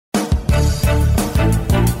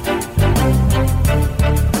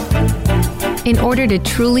In order to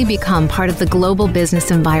truly become part of the global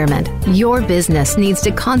business environment, your business needs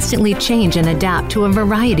to constantly change and adapt to a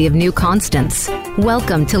variety of new constants.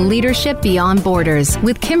 Welcome to Leadership Beyond Borders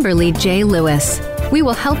with Kimberly J. Lewis. We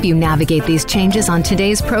will help you navigate these changes on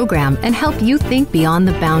today's program and help you think beyond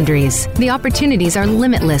the boundaries. The opportunities are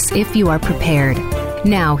limitless if you are prepared.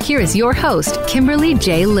 Now, here is your host, Kimberly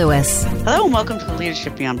J. Lewis. Hello and welcome to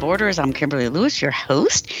Leadership Beyond Borders. I'm Kimberly Lewis, your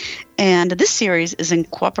host. And this series is in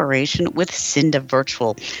cooperation with Cinda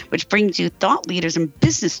Virtual, which brings you thought leaders and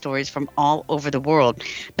business stories from all over the world.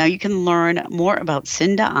 Now, you can learn more about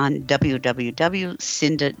Cinda on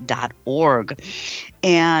www.cinda.org.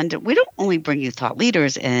 And we don't only bring you thought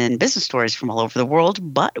leaders and business stories from all over the world,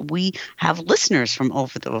 but we have listeners from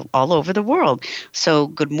all over the world. So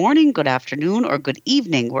good morning, good afternoon, or good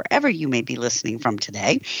evening, wherever you may be listening from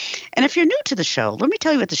today. And if you're new to the show, let me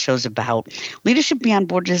tell you what the show's about. Leadership Beyond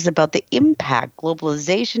Borders is about the impact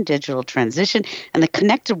globalization, digital transition, and the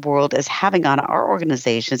connected world is having on our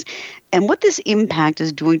organizations, and what this impact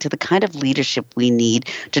is doing to the kind of leadership we need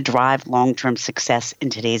to drive long-term success in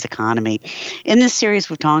today's economy. In this series,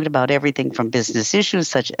 we've talked about everything from business issues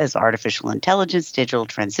such as artificial intelligence, digital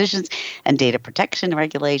transitions, and data protection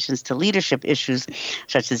regulations to leadership issues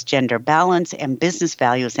such as gender balance and business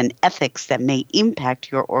values and ethics that may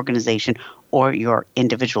impact your organization or your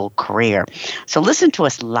individual career. So listen to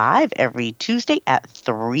us live every Tuesday at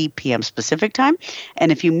 3 p.m. Pacific time.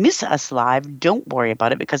 And if you miss us live, don't worry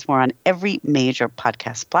about it because we're on every major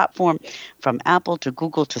podcast platform from Apple to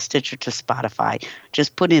Google to Stitcher to Spotify.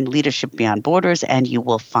 Just put in Leadership Beyond Borders and you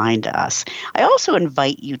will find us. I also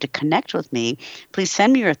invite you to connect with me. Please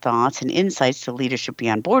send me your thoughts and insights to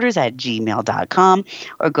leadershipbeyondborders@gmail.com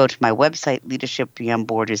or go to my website,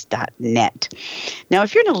 leadershipbeyondborders.net. Now,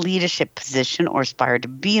 if you're in a leadership position or aspire to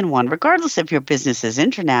be in one, regardless if your business is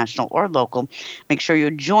international or local, make sure you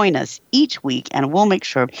join us each week and we'll make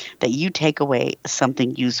sure that you take away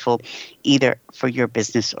something useful either for your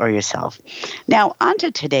business or yourself. Now, on to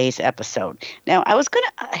today's episode. Now, I was going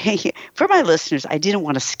to, for my listeners, I didn't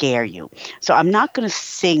want to scare you, so I'm not going to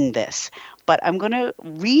sing this, but I'm going to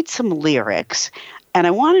read some lyrics, and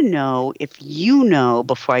I want to know if you know,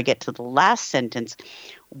 before I get to the last sentence,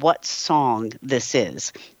 what song this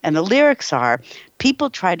is. And the lyrics are, people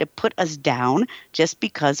try to put us down just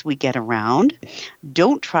because we get around.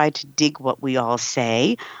 Don't try to dig what we all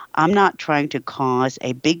say. I'm not trying to cause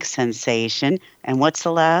a big sensation. And what's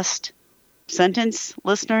the last sentence,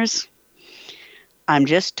 listeners? I'm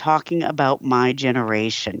just talking about my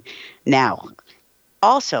generation. Now,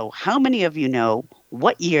 also, how many of you know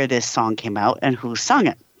what year this song came out and who sung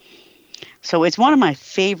it? So it's one of my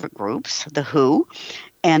favorite groups, The Who.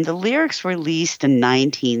 And the lyrics were released in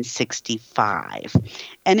 1965.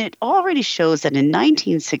 And it already shows that in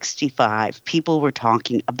 1965, people were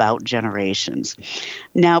talking about generations.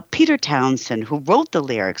 Now, Peter Townsend, who wrote the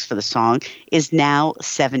lyrics for the song, is now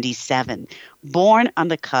 77, born on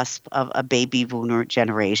the cusp of a baby boomer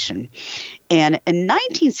generation. And in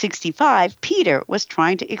 1965, Peter was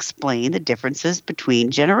trying to explain the differences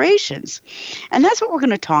between generations. And that's what we're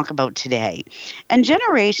going to talk about today. And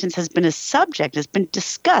generations has been a subject that's been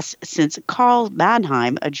discussed since Karl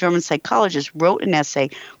Mannheim, a German psychologist, wrote an essay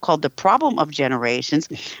called The Problem of Generations,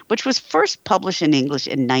 which was first published in English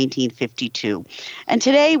in 1952. And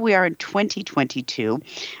today we are in 2022.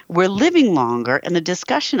 We're living longer, and the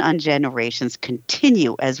discussion on generations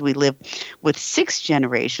continue as we live with 6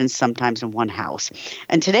 generations, sometimes in one house.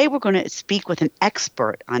 And today we're going to speak with an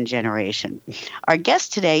expert on generation. Our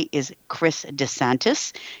guest today is Chris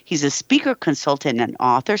DeSantis. He's a speaker, consultant, and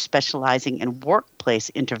author specializing in workplace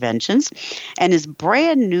interventions. And his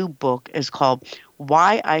brand new book is called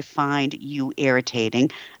Why I Find You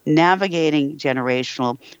Irritating: Navigating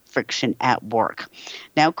Generational Friction at Work.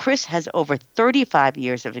 Now, Chris has over 35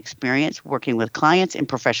 years of experience working with clients in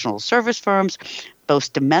professional service firms,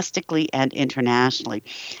 both domestically and internationally.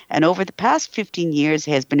 And over the past 15 years,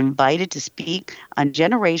 he has been invited to speak on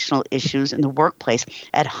generational issues in the workplace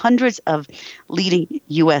at hundreds of leading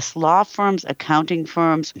U.S. law firms, accounting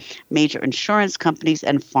firms, major insurance companies,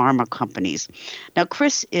 and pharma companies. Now,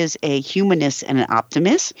 Chris is a humanist and an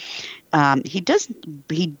optimist. He does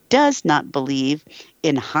not believe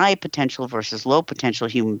in high potential versus low potential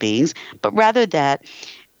human beings, but rather that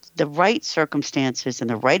the right circumstances and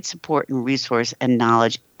the right support and resource and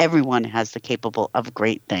knowledge, everyone has the capable of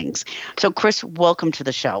great things. So, Chris, welcome to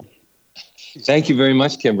the show. Thank you very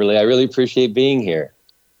much, Kimberly. I really appreciate being here.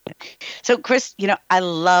 So, Chris, I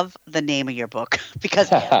love the name of your book because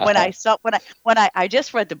I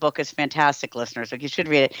just read the book. It's fantastic, listeners. Like, you should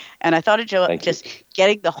read it. And I thought of just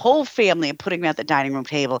getting the whole family and putting them at the dining room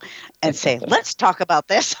table and say, let's talk about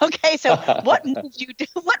this. Okay. So what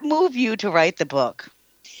moved you to write the book?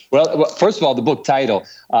 Well, first of all, the book title.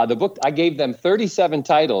 The book, I gave them 37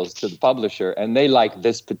 titles to the publisher, and they like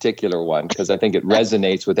this particular one because I think it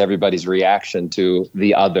resonates with everybody's reaction to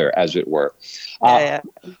the other, as it were.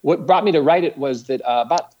 What brought me to write it was that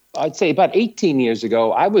about 18 years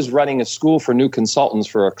ago, I was running a school for new consultants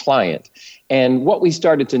for a client. And what we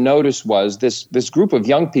started to notice was this group of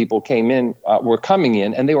young people were coming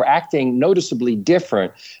in, and they were acting noticeably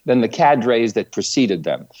different than the cadres that preceded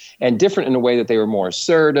them. And different in a way that they were more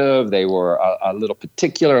assertive, they were a little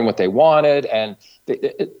particular in what they wanted, and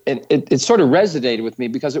it sort of resonated with me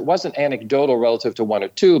because it wasn't anecdotal relative to one or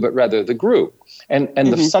two, but rather the group. And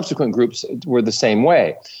the subsequent groups were the same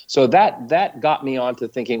way. So that got me on to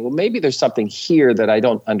thinking, well, maybe there's something here that I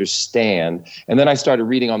don't understand. And then I started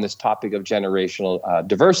reading on this topic of generational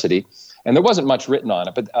diversity. And there wasn't much written on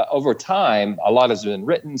it, but over time, a lot has been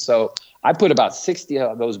written. So I put about 60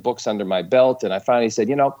 of those books under my belt. And I finally said,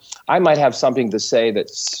 I might have something to say that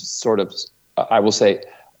sort of, I will say,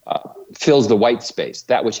 fills the white space,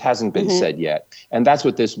 that which hasn't been said yet. And that's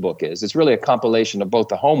what this book is. It's really a compilation of both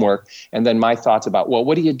the homework and then my thoughts about, well,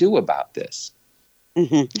 what do you do about this?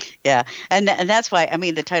 Yeah. And that's why,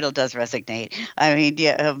 the title does resonate.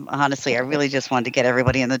 Honestly, I really just wanted to get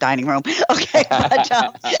everybody in the dining room. Okay.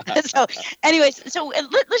 But, so anyways,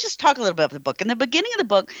 let's just talk a little bit about the book. In the beginning of the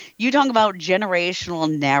book, you talk about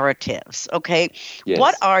generational narratives. Okay. Yes.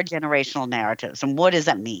 What are generational narratives and what does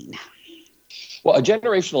that mean? Well, a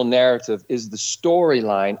generational narrative is the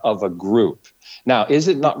storyline of a group. Now, it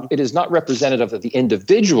is not representative of the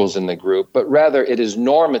individuals in the group, but rather it is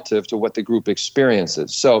normative to what the group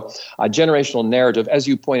experiences. So a generational narrative, as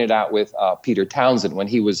you pointed out with Peter Townsend, when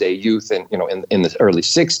he was a youth in the early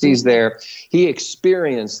 60s there, he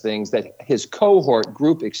experienced things that his cohort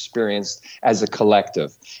group experienced as a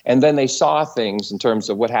collective. And then they saw things in terms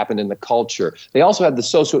of what happened in the culture. They also had the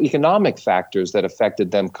socioeconomic factors that affected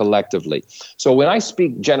them collectively. So when I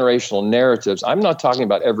speak generational narratives, I'm not talking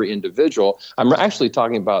about every individual. I'm actually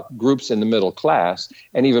talking about groups in the middle class,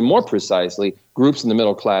 and even more precisely, groups in the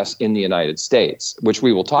middle class in the United States, which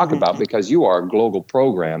we will talk about because you are a global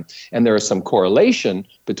program, and there is some correlation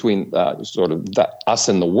between us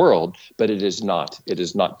and the world, but it is not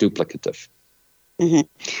duplicative.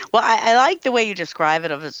 Well, I like the way you describe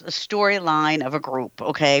it as a storyline of a group,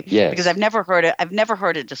 okay? Yes. Because I've never heard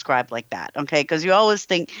it described like that, okay? Because you always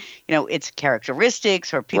think, it's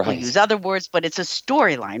characteristics or people use other words, but it's a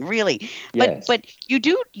storyline, really. Yes. But you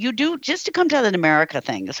do just to come to the America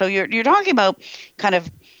thing. So you're talking about kind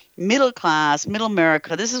of middle class, middle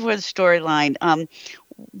America. This is where the storyline.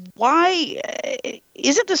 Why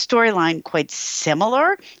isn't the storyline quite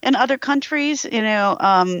similar in other countries?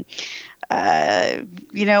 When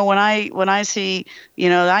I see,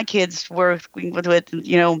 my kids work with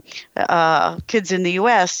kids in the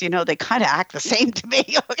U.S., they kind of act the same to me.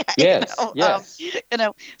 Okay? Yes, yes.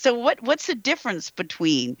 So what's the difference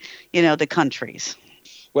between, the countries?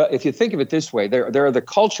 Well, if you think of it this way, there are the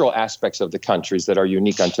cultural aspects of the countries that are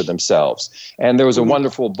unique unto themselves. And there was a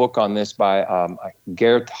wonderful book on this by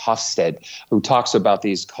Geert Hofstede, who talks about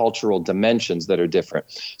these cultural dimensions that are different.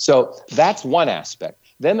 So that's one aspect.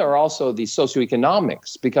 Then there are also the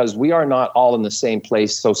socioeconomics, because we are not all in the same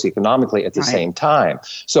place socioeconomically at the same time.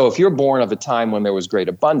 So if you're born of a time when there was great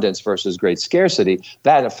abundance versus great scarcity,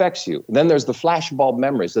 that affects you. Then there's the flashbulb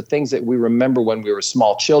memories, the things that we remember when we were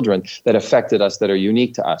small children that affected us, that are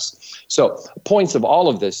unique to us. So points of all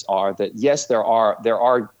of this are that, yes, there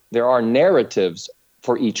are narratives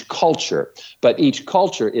for each culture, but each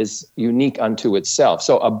culture is unique unto itself.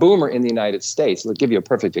 So a boomer in the United States, let's give you a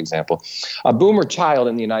perfect example. A boomer child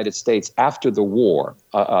in the United States after the war,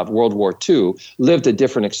 of World War II, lived a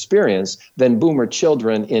different experience than boomer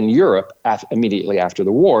children in Europe immediately after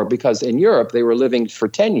the war, because in Europe they were living for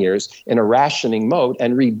 10 years in a rationing mode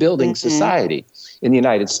and rebuilding society. In the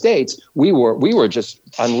United States, we were just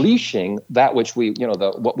unleashing that which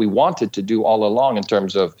what we wanted to do all along in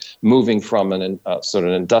terms of moving from an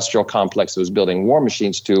industrial complex that was building war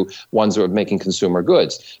machines to ones that were making consumer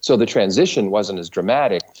goods. So the transition wasn't as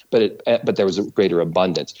dramatic, but there was a greater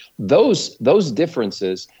abundance. Those differences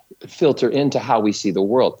filter into how we see the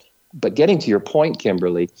world. But getting to your point,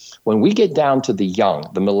 Kimberly, when we get down to the young,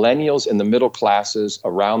 the millennials and the middle classes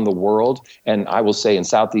around the world, and I will say in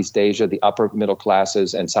Southeast Asia, the upper middle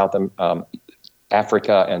classes, and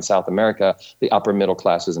Africa and South America, the upper middle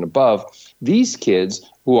classes and above, these kids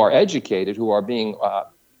who are educated, who are being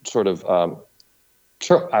sort of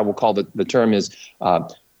I will call the term is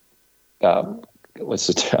what's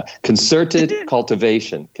the term? Concerted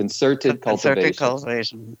cultivation. Concerted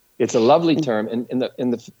cultivation. It's a lovely term in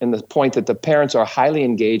the point that the parents are highly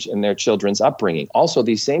engaged in their children's upbringing. Also,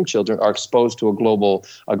 these same children are exposed to a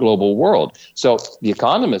global world. So The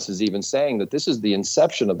Economist is even saying that this is the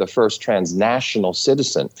inception of the first transnational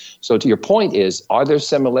citizen. So to your point is, are there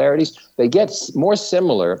similarities? They get more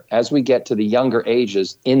similar as we get to the younger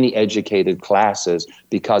ages in the educated classes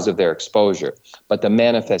because of their exposure. But the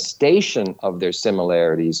manifestation of their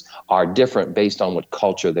similarities are different based on what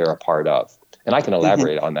culture they're a part of. And I can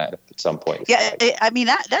elaborate on that at some point. Yeah, I mean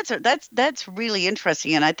that's really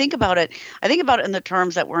interesting, and I think about it in the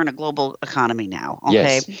terms that we're in a global economy now.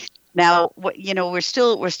 Okay, yes. Now we're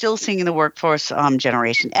still seeing the workforce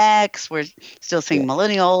Generation X. We're still seeing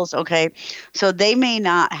millennials. Okay, so they may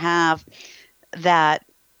not have that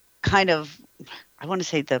kind of, I want to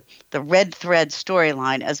say the red thread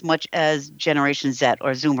storyline as much as Generation Z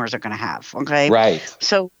or Zoomers are going to have. Okay, right.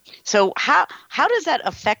 So how does that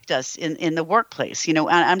affect us in the workplace?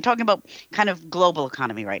 I'm talking about kind of global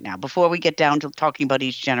economy right now before we get down to talking about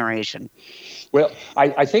each generation. Well,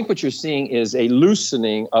 I think what you're seeing is a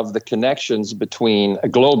loosening of the connections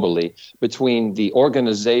globally between the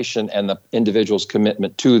organization and the individual's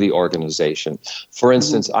commitment to the organization. For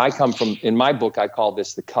instance, in my book, I call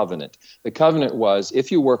this the covenant. The covenant was,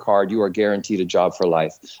 if you work hard, you are guaranteed a job for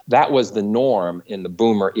life. That was the norm in the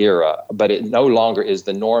boomer era, but it no longer is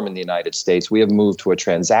the norm in the United States. We have moved to a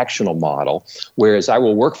transactional model, whereas I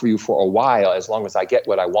will work for you for a while as long as I get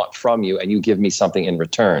what I want from you and you give me something in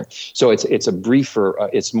return. So it's a briefer,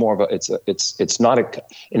 it's more of it's not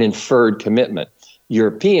an inferred commitment.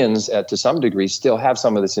 Europeans, to some degree, still have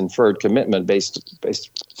some of this inferred commitment based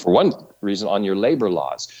for one reason on your labor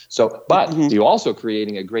laws. So, but you're also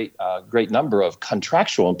creating a great number of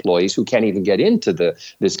contractual employees who can't even get into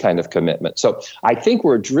this kind of commitment. So, I think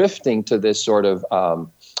we're drifting to this sort of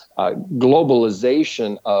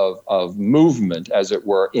globalization of movement, as it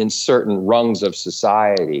were, in certain rungs of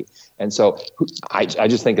society. And so I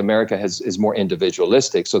just think America is more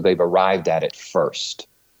individualistic, so they've arrived at it first.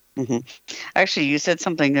 Mm-hmm. Actually, you said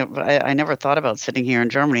something that I never thought about sitting here in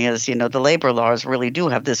Germany is, the labor laws really do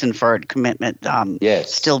have this inferred commitment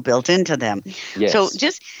still built into them. Yes. So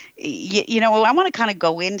just, I want to kind of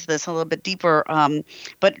go into this a little bit deeper,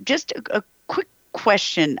 but just a quick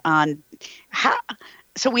question on how.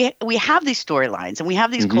 So we have these storylines and we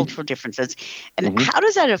have these cultural differences, and how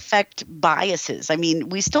does that affect biases? I mean,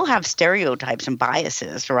 we still have stereotypes and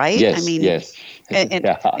biases, right? Yes. I mean, yes. And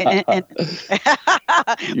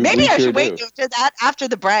maybe I should wait to that after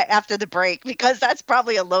the break because that's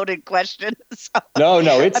probably a loaded question. So. No,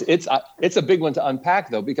 it's a big one to unpack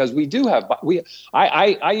though, because we do have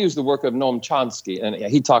I use the work of Noam Chomsky, and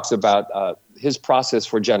he talks about. His process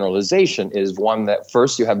for generalization is one that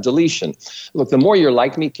first you have deletion. Look, the more you're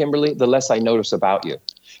like me, Kimberly, the less I notice about you.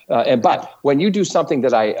 But when you do something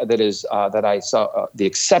that I saw the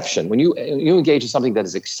exception, when you engage in something that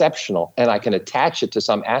is exceptional, and I can attach it to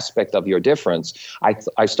some aspect of your difference, I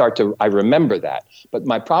remember that. But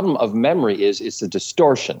my problem of memory is it's a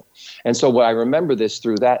distortion, and so what I remember this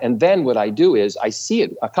through that, and then what I do is I see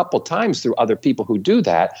it a couple times through other people who do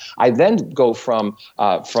that. I then go from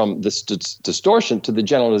this distortion to the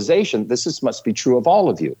generalization. This must be true of all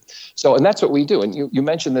of you. So, and that's what we do. And you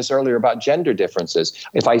mentioned this earlier about gender differences.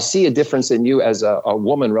 If I see a difference in you as a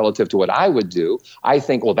woman relative to what I would do, I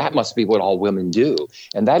think, well, that must be what all women do.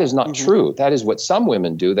 And that is not true. That is what some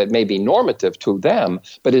women do that may be normative to them,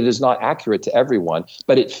 but it is not accurate to everyone.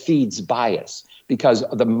 But it feeds bias because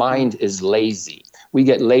the mind is lazy. We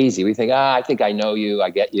get lazy. We think, I think I know you. I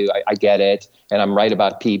get you. I get it. And I'm right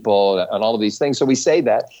about people and all of these things. So we say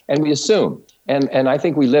that and we assume. And I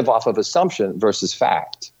think we live off of assumption versus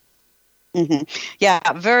fact. Mm-hmm. Yeah,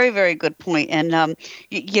 very, very good point. And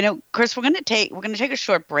Chris, we're going to take a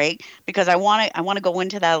short break because I want to go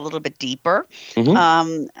into that a little bit deeper.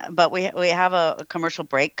 But we have a commercial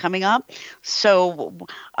break coming up. So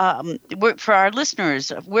for our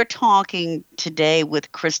listeners, we're talking today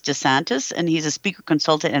with Chris DeSantis, and he's a speaker,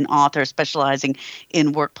 consultant, and author specializing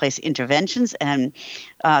in workplace interventions and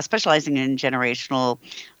specializing in generational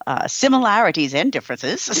similarities and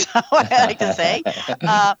differences, so I like to say.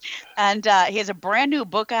 And he has a brand new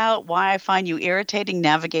book out, Why I Find You Irritating,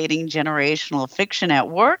 Navigating Generational Fiction at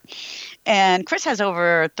Work. And Chris has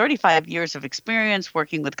over 35 years of experience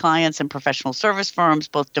working with clients and professional service firms,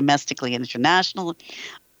 both domestically and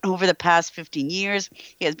Over the past 15 years,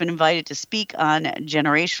 he has been invited to speak on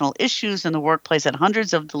generational issues in the workplace at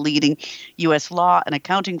hundreds of the leading U.S. law and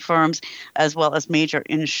accounting firms, as well as major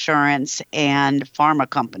insurance and pharma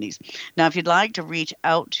companies. Now, if you'd like to reach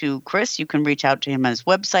out to Chris, you can reach out to him on his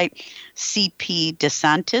website,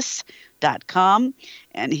 cpdesantis.com.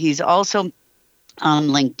 And he's also on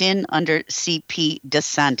LinkedIn under CP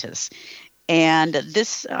DeSantis. And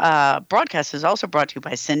this broadcast is also brought to you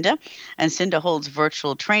by Cinda. And Cinda holds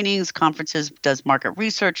virtual trainings, conferences, does market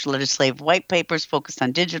research, legislative white papers focused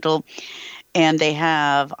on digital. And they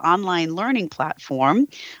have online learning platform,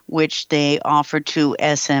 which they offer to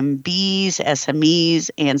SMBs, SMEs,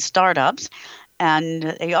 and startups.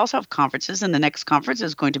 And they also have conferences, and the next conference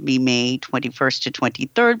is going to be May 21st to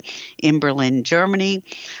 23rd in Berlin, Germany.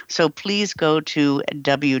 So please go to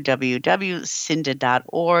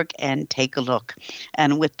www.cinda.org and take a look.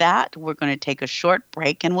 And with that, we're going to take a short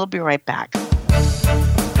break, and we'll be right back.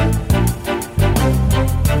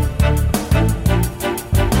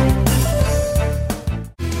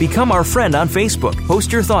 Become our friend on Facebook.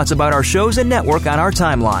 Post your thoughts about our shows and network on our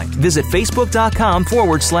timeline. Visit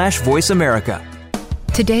facebook.com/Voice America.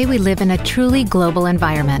 Today we live in a truly global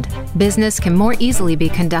environment. Business can more easily be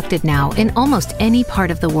conducted now in almost any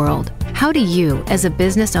part of the world. How do you, as a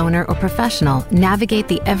business owner or professional, navigate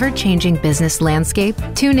the ever-changing business landscape?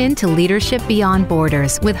 Tune in to Leadership Beyond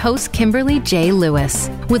Borders with host Kimberly J. Lewis.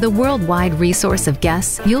 With a worldwide resource of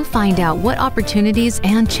guests, you'll find out what opportunities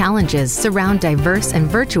and challenges surround diverse and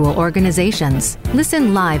virtual organizations.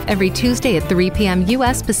 Listen live every Tuesday at 3 p.m.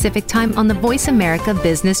 U.S. Pacific Time on the Voice America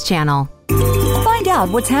Business Channel. Find out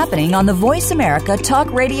what's happening on the Voice America Talk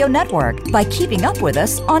Radio Network by keeping up with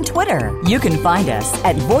us on Twitter. You can find us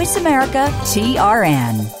at Voice America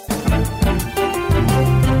TRN.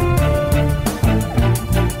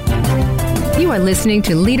 You are listening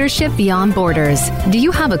to Leadership Beyond Borders. Do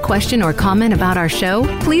you have a question or comment about our show?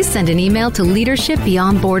 Please send an email to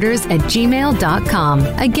leadershipbeyondborders@gmail.com.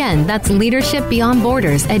 Again, that's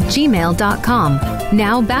leadershipbeyondborders@gmail.com.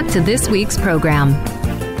 Now back to this week's program.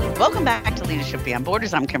 Welcome back to Leadership Beyond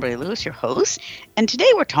Borders. I'm Kimberly Lewis, your host. And today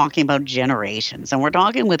we're talking about generations. And we're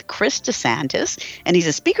talking with Chris DeSantis. And he's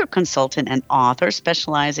a speaker, consultant, and author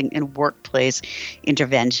specializing in workplace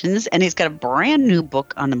interventions. And he's got a brand new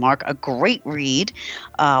book on the mark, a great read,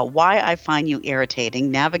 Why I Find You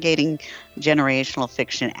Irritating, Navigating Generational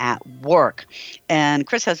Fiction at Work. And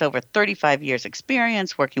Chris has over 35 years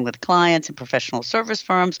experience working with clients and professional service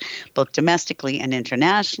firms, both domestically and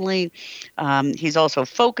internationally. He's also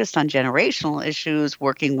focused on generational issues,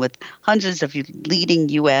 working with hundreds of leading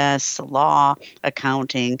U.S. law,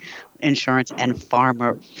 accounting, insurance, and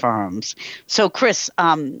pharma firms. So, Chris,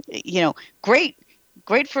 great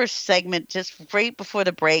first segment. Just right before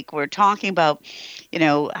the break, we're talking about,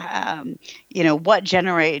 what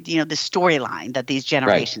generate, the storyline that these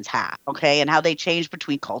generations have, okay, and how they change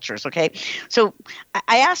between cultures, okay. So,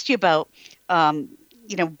 I asked you about,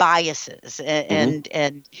 biases and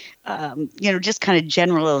just kind of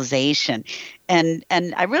generalization, and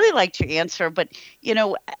I really liked your answer, but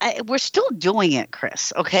we're still doing it,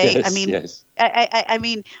 Chris. Okay, yes, I mean, yes. I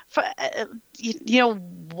mean,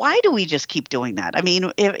 why do we just keep doing that? I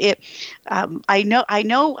mean, I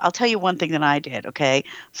know. I'll tell you one thing that I did. Okay,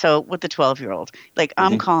 so with the 12-year-old, like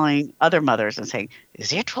I'm calling other mothers and saying,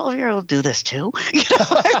 "Is your 12-year-old do this too?"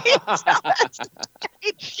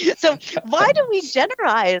 So why do we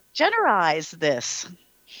generalize this?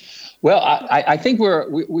 Well, I think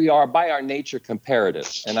we are by our nature comparative.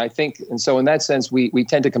 And I think, and so in that sense, we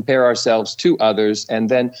tend to compare ourselves to others. And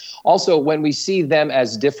then also when we see them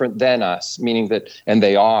as different than us, meaning that, and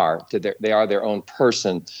they are their own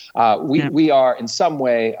person, we are in some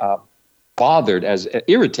way bothered,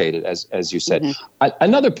 irritated, as you said.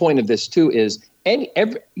 Another point of this too is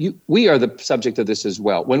we are the subject of this as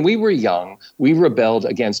well. When we were young, we rebelled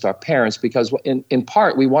against our parents because in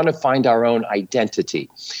part, we want to find our own identity.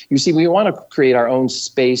 You see, we want to create our own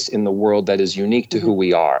space in the world that is unique to who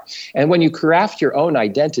we are. And when you craft your own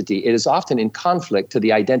identity, it is often in conflict to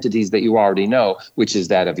the identities that you already know, which is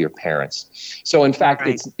that of your parents. So in fact,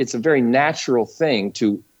 it's a very natural thing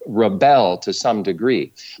to rebel to some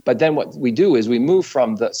degree. But then what we do is we move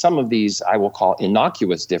from some of these, I will call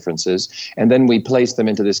innocuous differences, and then we place them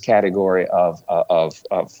into this category of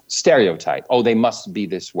stereotype. Oh, they must be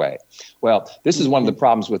this way. Well, this is one of the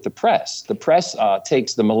problems with the press. The press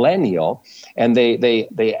takes the millennial and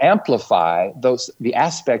they amplify the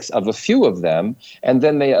aspects of a few of them, and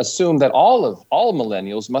then they assume that all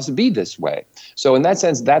millennials must be this way. So in that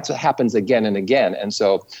sense, that's what happens again and again. And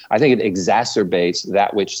so I think it exacerbates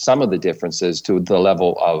that which some of the differences to the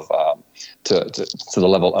level of the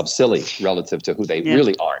level of silly relative to who they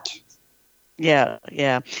really aren't. Yeah,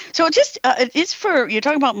 yeah. So it's for, you're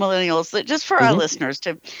talking about millennials, just for our listeners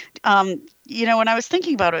to, when I was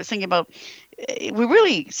thinking about it,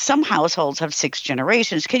 some households have 6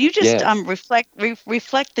 generations. Can you just reflect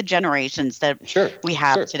the generations that we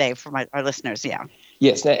have today for our listeners? Yeah.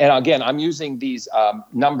 Yes, and again, I'm using these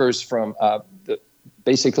numbers from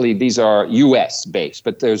basically these are U.S. based,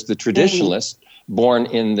 but there's the traditionalists born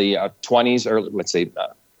in the 20s, or let's say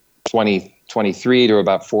 23 to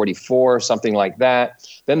about 44, something like that.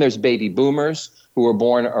 Then there's baby boomers who were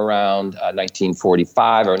born around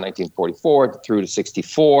 1945 or 1944 through to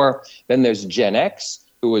 64. Then there's Gen X,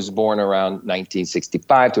 who was born around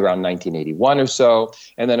 1965 to around 1981 or so.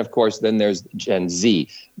 And then, of course, there's Gen Z.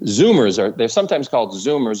 Zoomers they're sometimes called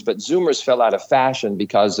Zoomers, but Zoomers fell out of fashion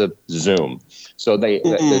because of Zoom. So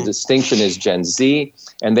the distinction is Gen Z,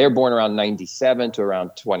 and they're born around 97 to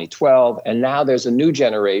around 2012. And now there's a new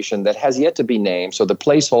generation that has yet to be named. So the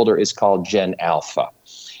placeholder is called Gen Alpha.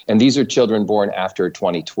 And these are children born after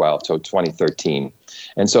 2012, so 2013.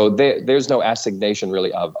 And so there's no assignation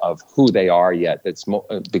really of who they are yet. It's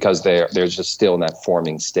because they're just still in that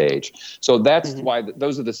forming stage. So that's why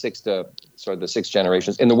those are the 6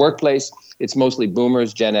 generations. In the workplace, it's mostly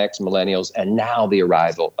boomers, Gen X, millennials, and now the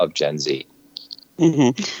arrival of Gen Z.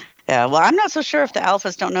 Mm-hmm. Yeah, well, I'm not so sure if the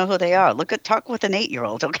alphas don't know who they are. Talk with an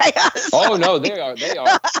 8-year-old, okay? Oh, no, they are.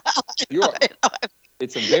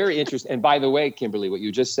 It's a very interesting, and by the way, Kimberly, what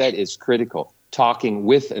you just said is critical. Talking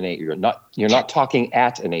with an 8-year-old, you're not talking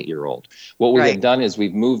at an 8-year-old. What we have done is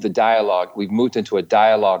we've moved into a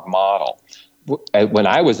dialogue model. When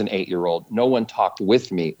I was an 8-year-old, no one talked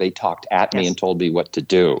with me. They talked at me and told me what to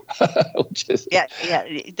do.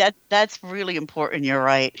 That's really important. You're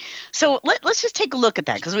right. So let's just take a look at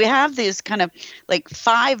that, because we have these kind of like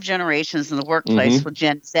 5 generations in the workplace with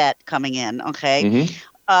Gen Z coming in. Okay.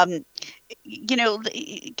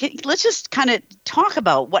 Let's just kind of talk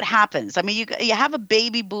about what happens. I mean, you have a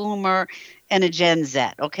baby boomer and a Gen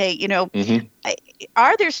Z, okay?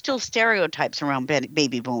 Are there still stereotypes around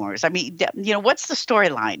baby boomers? I mean, what's the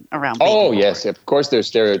storyline around baby boomers? Oh, yes, of course there's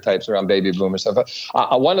stereotypes around baby boomers.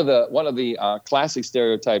 One of the classic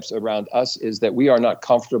stereotypes around us is that we are not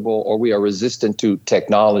comfortable or we are resistant to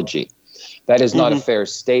technology. That is not a fair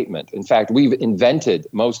statement. In fact, we've invented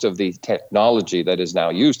most of the technology that is now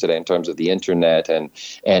used today in terms of the internet and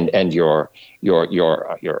your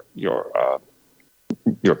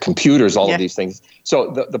computers, all of these things.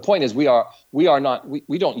 So the point is we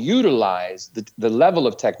don't utilize the level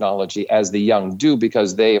of technology as the young do,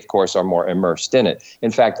 because they, of course, are more immersed in it.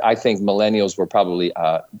 In fact, I think millennials were probably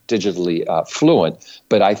digitally fluent,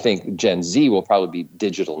 but I think Gen Z will probably be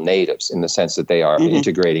digital natives in the sense that they are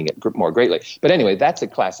integrating it more greatly. But anyway, that's a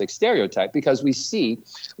classic stereotype, because we see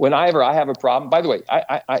whenever I have a problem, by the way,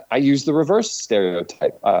 I use the reverse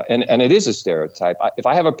stereotype, and it is a stereotype. If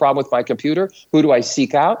I have a problem with my computer, who do I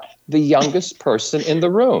seek out? The youngest person in the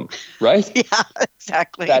room, right? Yeah,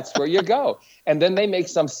 exactly. That's where you go. And then they make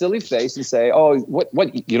some silly face and say, oh, what,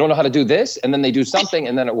 you don't know how to do this? And then they do something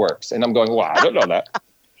and then it works. And I'm going, wow, I don't know that.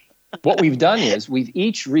 What we've done is we've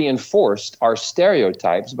each reinforced our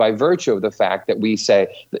stereotypes by virtue of the fact that we say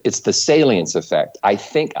it's the salience effect. I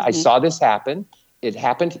think I saw this happen. It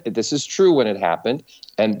happened. This is true when it happened.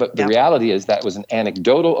 But the reality is that was an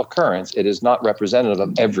anecdotal occurrence. It is not representative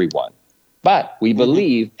of everyone. But we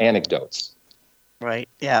believe anecdotes. Right.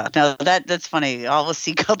 Yeah. No, that's funny. Always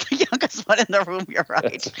seek out the youngest one in the room. You're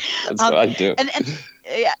right. That's what I do.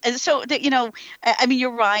 And so, I mean,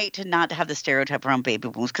 you're right to not have the stereotype around baby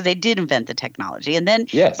boomers, because they did invent the technology. And then,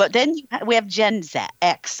 but then we have Gen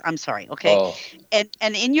X. I'm sorry. Okay. Oh.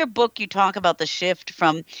 And in your book, you talk about the shift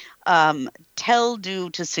from tell do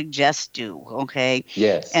to suggest do. Okay.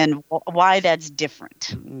 Yes. And why that's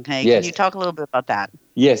different. Okay. Yes. Can you talk a little bit about that?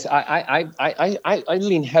 Yes. I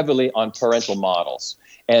lean heavily on parental models.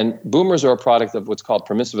 And boomers are a product of what's called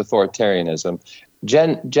permissive authoritarianism.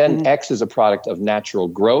 Gen X is a product of natural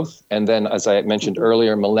growth. And then, as I mentioned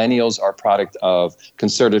earlier, millennials are a product of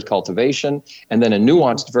concerted cultivation. And then a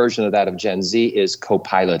nuanced version of that of Gen Z is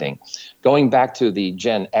co-piloting. Going back to the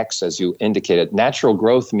Gen X, as you indicated, natural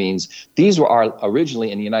growth means these were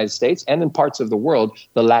originally in the United States and in parts of the world,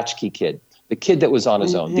 the latchkey kid. The kid that was on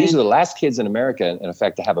his own. These are the last kids in America, in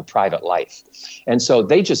effect, to have a private life. And so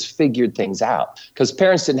they just figured things out because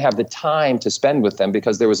parents didn't have the time to spend with them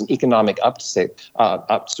because there was an economic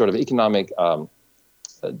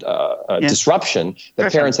disruption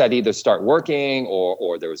that parents had to either start working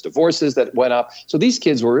or there was divorces that went up. So these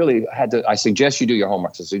kids were really I suggest you do your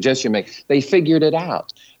homework. I suggest they figured it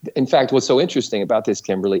out. In fact, what's so interesting about this,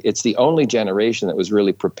 Kimberly, it's the only generation that was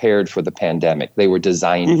really prepared for the pandemic. They were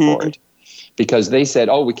designed for it. Because they said,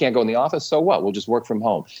 oh, we can't go in the office, so what? We'll just work from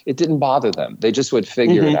home. It didn't bother them. They just would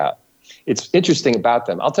figure it out. It's interesting about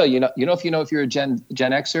them. I'll tell you, if you're a Gen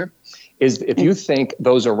Xer, is if you think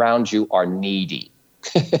those around you are needy.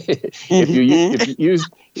 If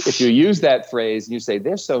you use that phrase and you say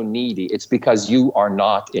they're so needy, it's because you are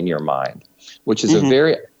not in your mind, which is a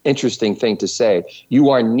very interesting thing to say. You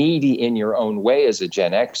are needy in your own way as a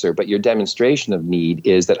Gen Xer, but your demonstration of need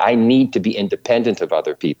is that I need to be independent of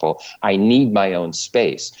other people. I need my own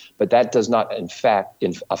space. But that does not, in fact,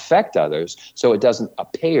 affect others. So it doesn't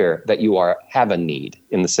appear that you have a need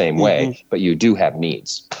in the same way, but you do have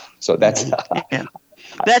needs. So that's...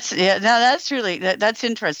 That's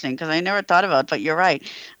interesting because I never thought about it, but you're right.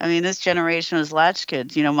 I mean, this generation was latch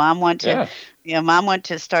kids. Mom went to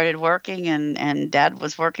started working and dad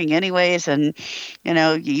was working anyways. And,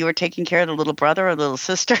 you were taking care of the little brother or little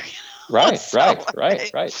sister. Right.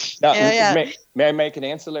 Now, may I make an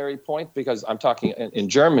ancillary point? Because I'm talking in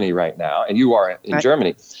Germany right now, and you are in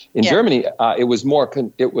Germany. In Germany, it was more.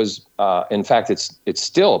 In fact, it's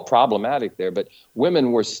still problematic there. But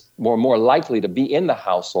women were more likely to be in the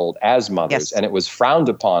household as mothers, and it was frowned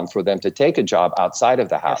upon for them to take a job outside of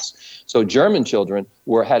the house. So German children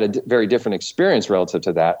had a very different experience relative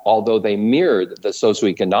to that, although they mirrored the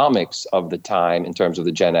socioeconomics of the time in terms of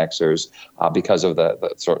the Gen Xers because of the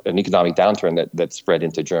sort of an economic downturn that spread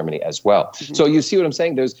into Germany as well. So you see what I'm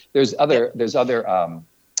saying? There's other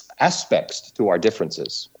aspects to our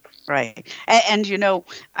differences. Right. And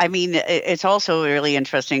it's also really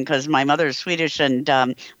interesting because my mother's Swedish and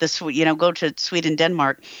go to Sweden,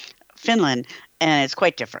 Denmark, Finland, and it's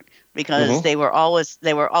quite different because they were always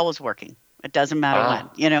working. It doesn't matter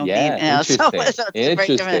when,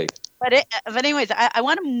 Interesting. But anyways, I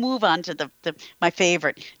want to move on to my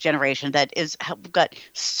favorite generation that got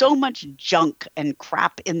so much junk and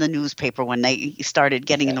crap in the newspaper when they started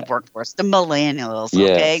getting in the workforce, the millennials,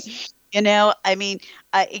 okay?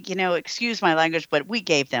 Excuse my language, but we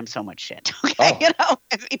gave them so much shit, okay?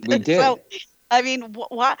 We did. So,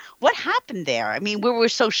 what happened there? I mean, we were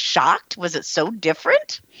so shocked. Was it so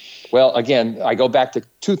different? Well, again, I go back to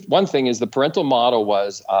one thing is the parental model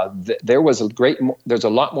was there's a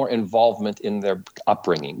lot more involvement in their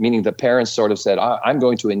upbringing, meaning the parents sort of said, I'm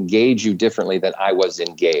going to engage you differently than I was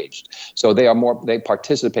engaged. So they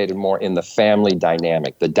participated more in the family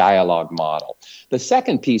dynamic, the dialogue model. The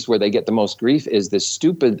second piece where they get the most grief is this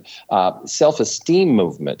stupid self-esteem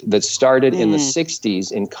movement that started in the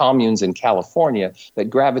 60s in communes in California that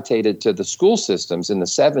gravitated to the school systems in the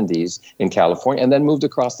 70s in California and then moved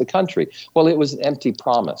across the country. Well, it was an empty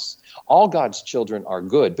promise. All God's children are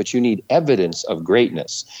good, but you need evidence of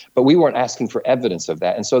greatness. But we weren't asking for evidence of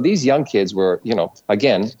that. And so these young kids were,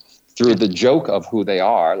 again, through the joke of who they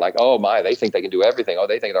are, like, oh my, they think they can do everything. Oh,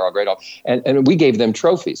 they think they're all great. And we gave them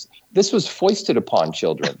trophies. This was foisted upon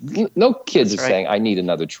children. No kids is saying, I need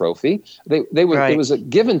another trophy. It was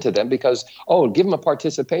given to them because, give them a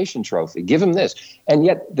participation trophy, give them this. And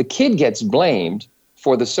yet the kid gets blamed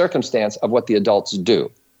for the circumstance of what the adults do.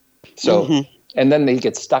 So, and then they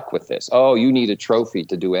get stuck with this. Oh, you need a trophy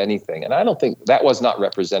to do anything. And I don't think that was not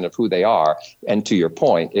representative of who they are. And to your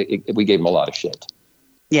point, we gave them a lot of shit.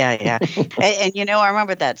 Yeah. and I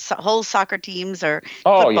remember that whole soccer teams or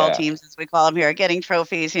football teams, as we call them here, are getting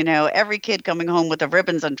trophies, every kid coming home with the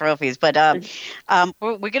ribbons and trophies. But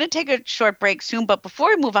we're going to take a short break soon. But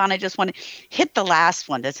before we move on, I just want to hit the last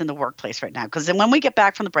one that's in the workplace right now. Because then when we get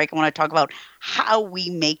back from the break, I want to talk about how we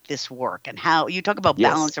make this work and how you talk about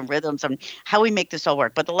balance and rhythms and how we make this all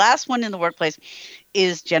work. But the last one in the workplace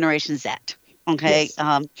is Generation Z. Okay.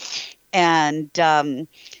 Yes.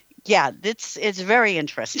 Yeah, it's very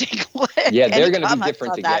interesting. They're going to be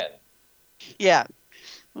different again. Yeah.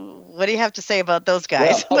 What do you have to say about those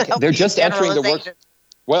guys? Well, they're just entering the work.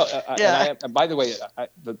 Well, by the way,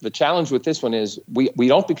 the challenge with this one is we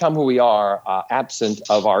don't become who we are absent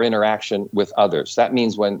of our interaction with others. That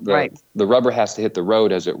means when the rubber has to hit the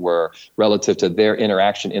road, as it were, relative to their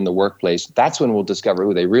interaction in the workplace, that's when we'll discover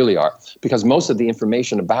who they really are. Because most of the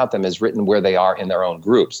information about them is written where they are in their own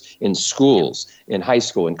groups, in schools, in high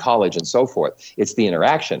school, in college, and so forth. It's the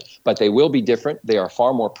interaction. But they will be different. They are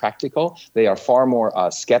far more practical. They are far more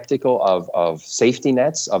skeptical of safety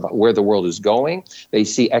nets, of where the world is going. They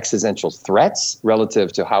see existential threats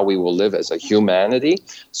relative to how we will live as a humanity.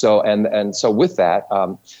 So and so with that,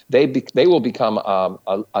 they will become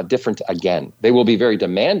a different again. They will be very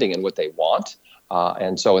demanding in what they want.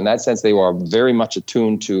 And so in that sense, they are very much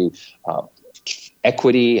attuned to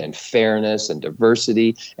equity and fairness and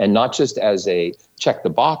diversity, and not just as a check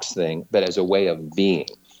the box thing, but as a way of being.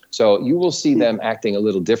 So you will see them acting a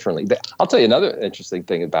little differently. I'll tell you another interesting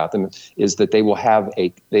thing about them is that they will have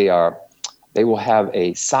a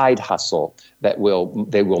side hustle they will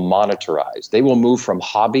monetize. They will move from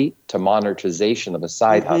hobby to monetization of a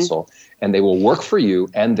side hustle, and they will work for you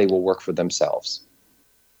and they will work for themselves.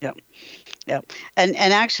 Yeah. Yeah. And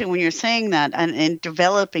actually, when you're saying that and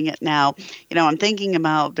developing it now, I'm thinking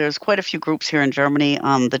about there's quite a few groups here in Germany,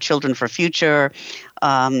 the Children for Future,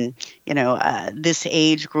 this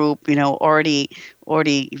age group, already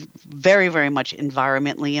very, very much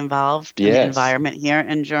environmentally involved in the environment here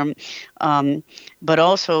in Germany, but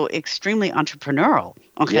also extremely entrepreneurial.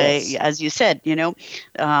 Okay. As you said,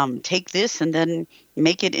 take this and then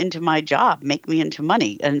make it into my job, make me into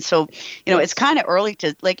money. And so, it's kind of early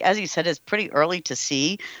to, like, as you said, it's pretty early to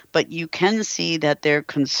see, but you can see that their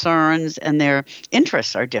concerns and their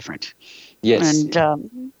interests are different. Yes. And,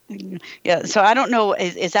 so I don't know,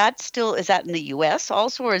 is that in the U.S.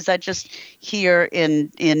 also, or is that just here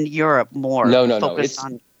in Europe more? No.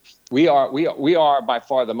 We are by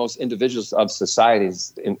far the most individualist of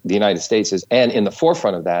societies in the United States, and in the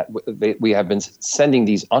forefront of that, we have been sending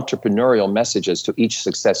these entrepreneurial messages to each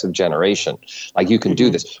successive generation. Like, you can do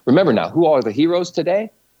this. Remember now, who are the heroes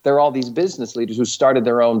today? They're all these business leaders who started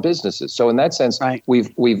their own businesses. So in that sense, we've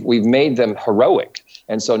made them heroic.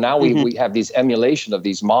 And so now we have these emulation of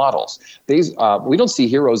these models. These we don't see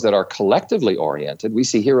heroes that are collectively oriented. We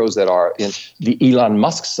see heroes that are in the Elon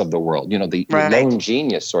Musks of the world, the lone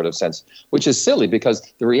genius sort of sense, which is silly because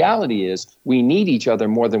the reality is we need each other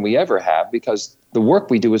more than we ever have because the work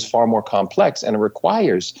we do is far more complex and it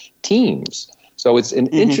requires teams. So it's an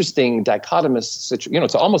interesting dichotomous situation.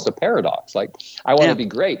 It's almost a paradox. Like, I want to be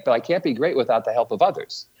great, but I can't be great without the help of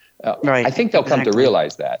others. I think they'll come to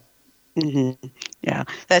realize that. Yeah,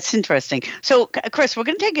 that's interesting. So, Chris, we're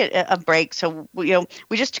going to take a break. So, we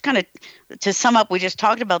just kind of, to sum up, we just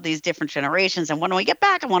talked about these different generations, and when we get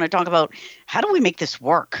back, I want to talk about how do we make this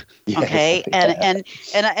work, okay? And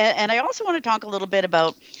I also want to talk a little bit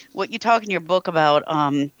about what you talk in your book about,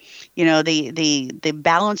 the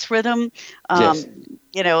balance rhythm.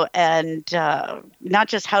 And not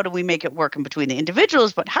just how do we make it work in between the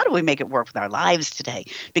individuals, but how do we make it work with our lives today?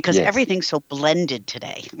 Because everything's so blended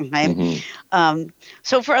today. Okay?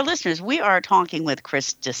 So for our listeners, we are talking with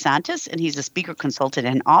Chris DeSantis, and he's a speaker, consultant,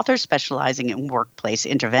 and author specializing in workplace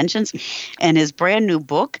interventions. And his brand new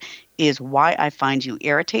book is Why I Find You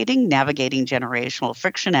Irritating, Navigating Generational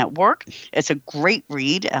Friction at Work. It's a great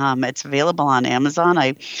read. It's available on Amazon.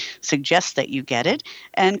 I suggest that you get it.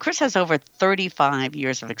 And Chris has over 35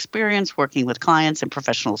 years of experience working with clients and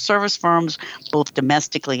professional service firms, both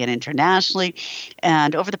domestically and internationally.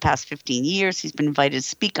 And over the past 15 years, he's been invited to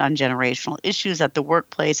speak on generational issues at the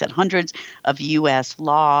workplace at hundreds of U.S.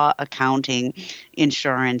 law, accounting,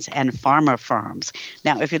 insurance, and pharma firms.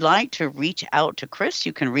 Now, if you'd like to reach out to Chris,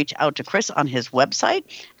 you can reach out to Chris on his website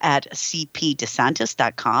at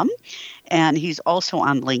cpdesantis.com. And he's also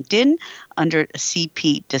on LinkedIn under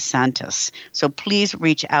CP DeSantis. So please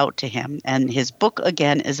reach out to him. And his book,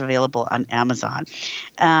 again, is available on Amazon.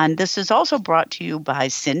 And this is also brought to you by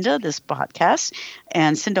Cinda, this podcast.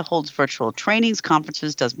 And Cinda holds virtual trainings,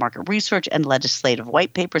 conferences, does market research, and legislative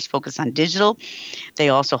white papers focused on digital. They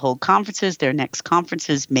also hold conferences. Their next conference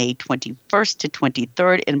is May 21st to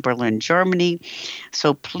 23rd in Berlin, Germany.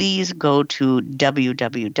 So please go to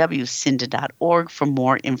www.cinda.org for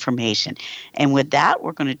more information. And with that,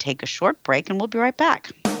 we're going to take a short break, and we'll be right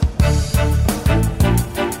back.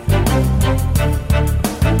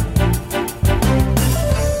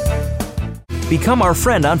 Become our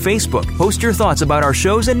friend on Facebook. Post your thoughts about our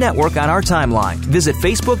shows and network on our timeline. Visit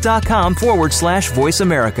facebook.com/Voice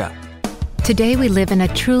America. Today we live in a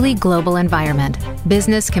truly global environment.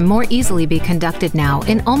 Business can more easily be conducted now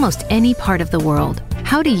in almost any part of the world.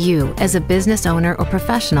 How do you, as a business owner or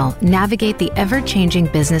professional, navigate the ever-changing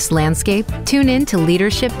business landscape? Tune in to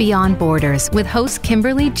Leadership Beyond Borders with host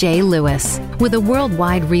Kimberly J. Lewis. With a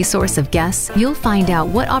worldwide resource of guests, you'll find out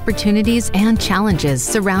what opportunities and challenges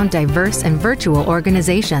surround diverse and virtual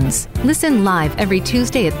organizations. Listen live every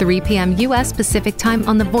Tuesday at 3 p.m. U.S. Pacific Time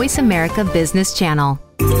on the Voice America Business Channel.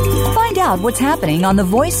 Find out what's happening on the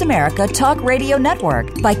Voice America Talk Radio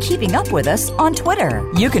Network by keeping up with us on Twitter.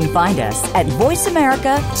 You can find us at Voice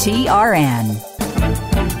America TRN.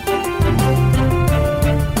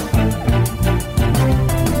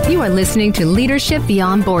 You You are listening to Leadership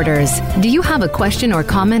Beyond Borders. Do you have a question or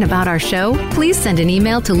comment about our show? Please send an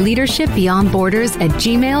email to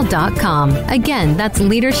leadershipbeyondborders@gmail.com. Again, that's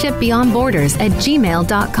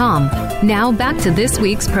leadershipbeyondborders@gmail.com. Now back to this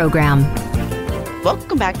week's program.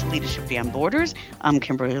 Welcome back to Leadership Beyond Borders. I'm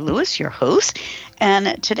Kimberly Lewis, your host,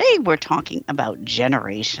 and today we're talking about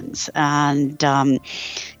generations. And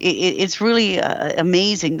it's really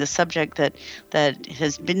amazing, the subject that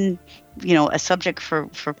has been, a subject for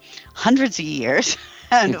hundreds of years.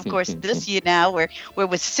 And of course, this year now we're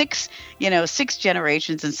with six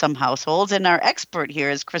generations in some households. And our expert here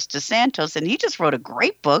is Chris DeSantos, and he just wrote a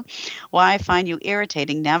great book, Why I Find You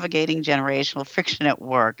Irritating: Navigating Generational Friction at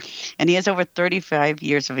Work. And he has over 35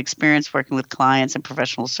 years of experience working with clients and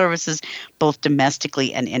professional services, both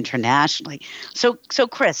domestically and internationally. So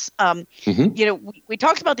Chris, we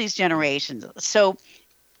talked about these generations. So,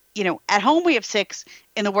 at home we have 6.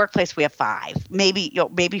 In the workplace we have 5. Maybe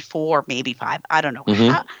 4, maybe 5. I don't know.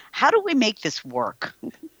 How do we make this work?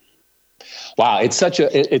 Wow, it's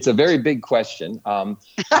a very big question.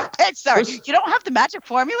 Sorry, you don't have the magic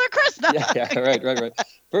formula, Chris? No. Yeah, right.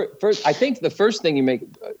 First, I think the first thing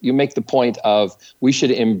you make the point of we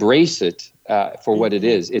should embrace it for what it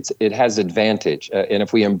is. It has advantage, and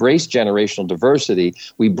if we embrace generational diversity,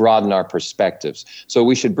 we broaden our perspectives. So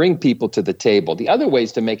we should bring people to the table. The other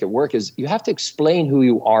ways to make it work is you have to explain who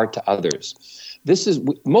you are to others.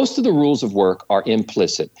 Most of the rules of work are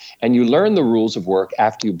implicit, and you learn the rules of work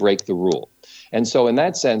after you break the rule. And so in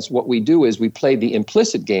that sense, what we do is we play the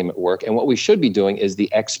implicit game at work, and what we should be doing is the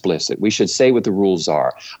explicit. We should say what the rules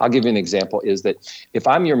are. I'll give you an example, is that if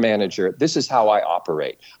I'm your manager, this is how I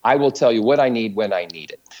operate. I will tell you what I need when I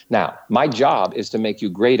need it. Now, my job is to make you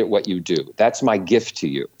great at what you do. That's my gift to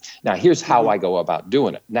you. Now, here's how I go about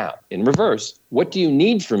doing it. Now, in reverse, what do you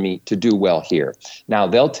need for me to do well here? Now,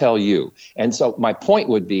 they'll tell you. And so my point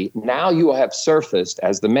would be, now you have surfaced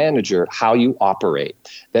as the manager how you operate.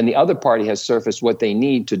 Then the other party has surfaced what they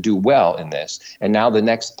need to do well in this. And now the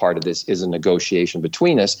next part of this is a negotiation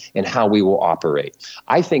between us and how we will operate.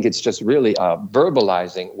 I think it's just really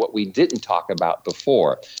verbalizing what we didn't talk about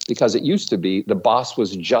before, because it used to be the boss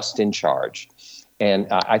was just in charge. And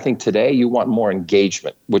I think today you want more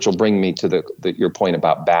engagement, which will bring me to your point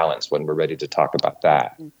about balance when we're ready to talk about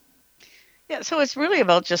that. Yeah, so it's really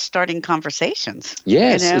about just starting conversations.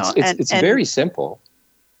 Yes, it's very simple.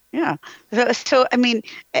 Yeah. So I mean,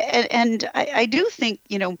 and I do think,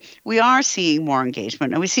 we are seeing more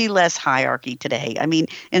engagement, and we see less hierarchy today. I mean,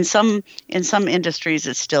 in some industries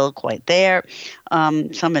it's still quite there.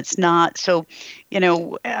 Some it's not. So,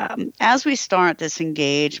 as we start this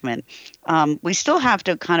engagement, we still have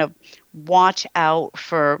to kind of watch out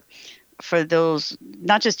for those,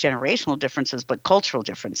 not just generational differences, but cultural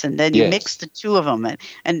difference. And then you mix the two of them,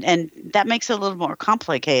 and that makes it a little more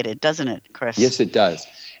complicated, doesn't it, Chris? Yes, it does.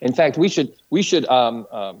 In fact, we should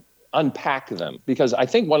unpack them, because I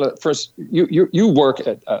think one of the first, you work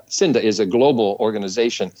at Cinda is a global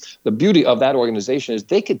organization. The beauty of that organization is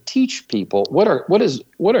they could teach people what are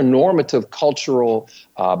normative cultural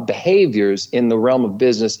behaviors in the realm of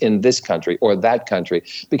business in this country or that country.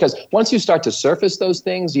 Because once you start to surface those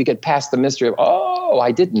things, you get past the mystery of,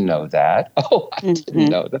 I didn't know that. I didn't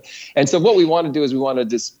know that. And so what we want to do is we want to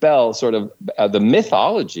dispel sort of the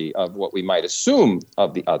mythology of what we might assume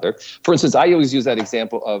of the other. For instance, I always use that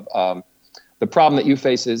example of the problem that you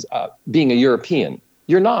face is being a European.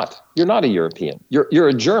 You're not a European. You're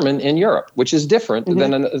a German in Europe, which is different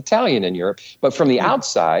than an Italian in Europe. But from the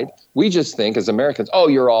outside, we just think as Americans,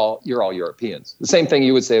 you're all Europeans. The same thing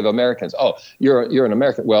you would say of Americans. You're an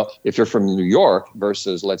American. Well, if you're from New York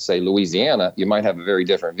versus, let's say, Louisiana, you might have a very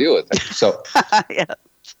different view of things. So,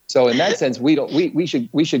 So in that sense, we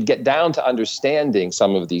should get down to understanding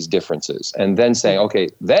some of these differences, and then saying, okay,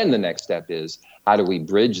 then the next step is how do we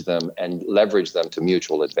bridge them and leverage them to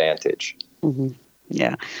mutual advantage? Mm-hmm.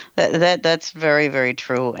 Yeah, that's very, very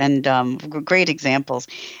true, and great examples.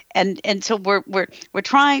 And so we're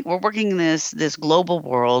working in this global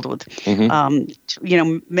world with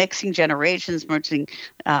mixing generations, merging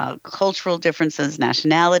cultural differences,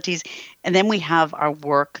 nationalities, and then we have our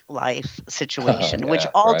work-life situation, which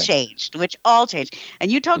all changed. And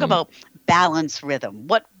you talk about balance rhythm.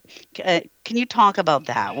 What can you talk about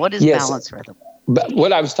that? What is balance rhythm? But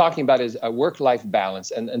what I was talking about is a work-life balance,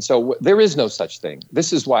 and so there is no such thing.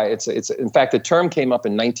 This is why it's in fact the term came up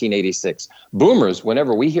in 1986. Boomers,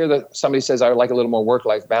 whenever we hear that somebody says I would like a little more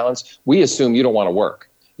work-life balance, we assume you don't want to work.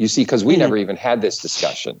 You see, because we never even had this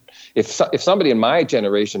discussion. If somebody in my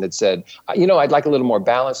generation had said, I'd like a little more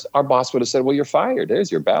balance, our boss would have said, well, you're fired.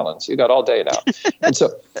 There's your balance. You got all day now. And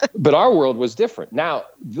so, but our world was different. Now,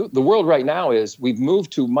 the world right now is we've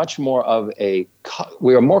moved to much more of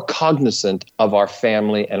we are more cognizant of our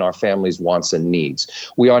family and our family's wants and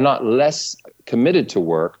needs. We are not less committed to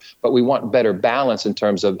work, but we want better balance in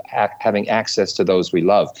terms of having access to those we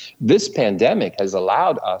love. This pandemic has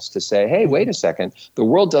allowed us to say, hey, wait a second, the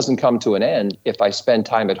world doesn't come to an end if I spend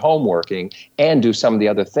time at home working and do some of the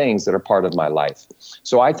other things that are part of my life.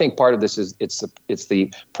 So I think part of this is it's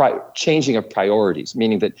the changing of priorities,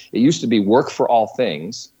 meaning that it used to be work for all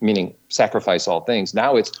things, meaning sacrifice all things.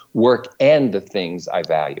 Now it's work and the things I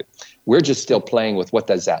value. We're just still playing with what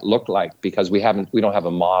does that look like because we don't have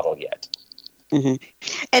a model yet. Mm-hmm.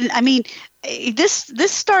 And I mean, this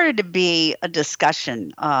started to be a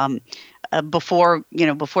discussion before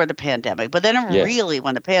the pandemic, but then really,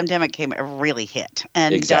 when the pandemic came, it really hit,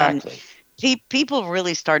 and exactly. People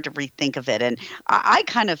really start to rethink of it, and I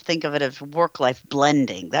kind of think of it as work-life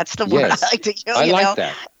blending. That's the word I like to use. I like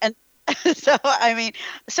that. And so I mean,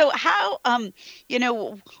 so how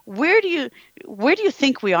where do you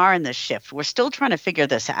think we are in this shift? We're still trying to figure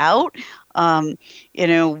this out. I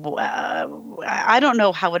don't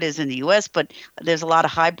know how it is in the U.S., but there's a lot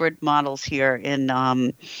of hybrid models here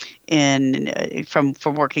from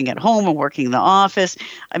working at home and working in the office.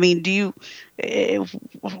 I mean,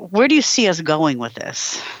 where do you see us going with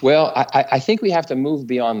this? Well, I think we have to move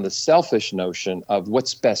beyond the selfish notion of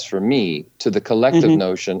what's best for me to the collective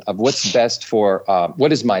notion of what's best for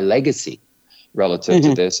what is my legacy relative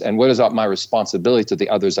to this, and what is my responsibility to the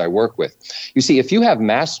others I work with. You see, if you have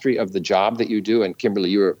mastery of the job that you do, and Kimberly,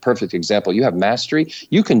 you're a perfect example, you have mastery,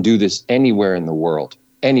 you can do this anywhere in the world.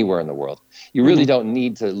 You really don't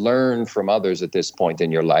need to learn from others at this point in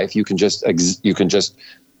your life. You can just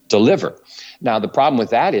deliver. Now, the problem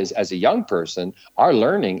with that is, as a young person, our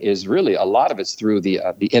learning is really, a lot of it's through the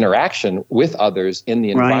interaction with others in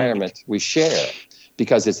the environment we share.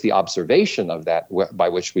 Because it's the observation of that by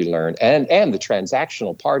which we learn, and the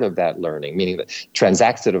transactional part of that learning, meaning that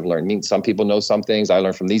transactive learning means some people know some things, I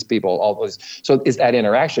learn from these people, all those. So that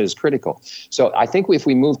interaction is critical. So I think if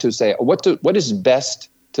we move to say, what is best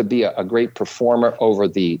to be a great performer over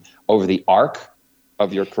the arc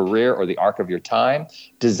of your career or the arc of your time,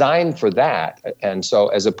 design for that. And so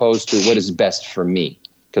as opposed to what is best for me,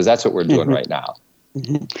 because that's what we're doing right now.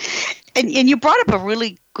 Mm-hmm. And you brought up a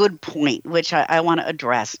really good point, which I want to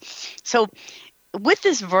address. So with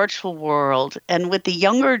this virtual world and with the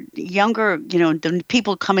younger, the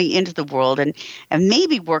people coming into the world and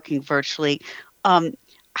maybe working virtually,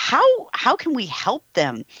 how can we help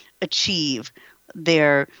them achieve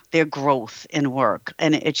their growth in work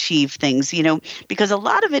and achieve things, because a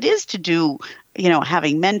lot of it is to do,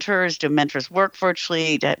 having mentors, do mentors work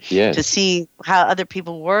virtually, to see how other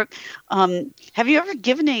people work. Have you ever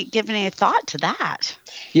given any thought to that?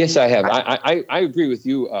 Yes, I have. I agree with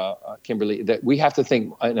you, Kimberly, that we have to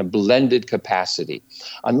think in a blended capacity.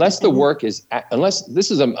 Unless the work is, unless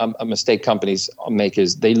this is a mistake companies make,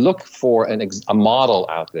 is they look for a model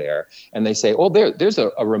out there and they say, oh, there's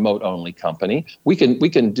a remote only company. We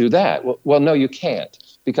can do that. Well, no, you can't.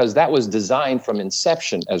 Because that was designed from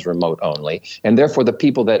inception as remote only, and therefore the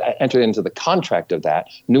people that entered into the contract of that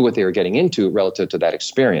knew what they were getting into relative to that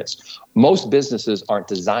experience. Most businesses aren't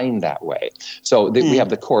designed that way. So we have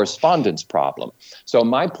the correspondence problem. So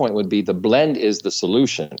my point would be the blend is the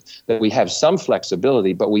solution, that we have some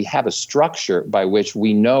flexibility, but we have a structure by which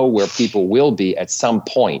we know where people will be at some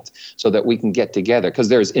point so that we can get together. Because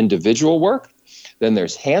there's individual work, then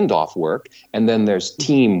there's handoff work, and then there's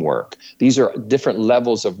teamwork. These are different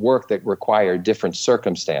levels of work that require different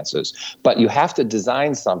circumstances. But you have to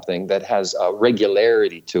design something that has a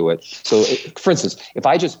regularity to it. So, for instance, if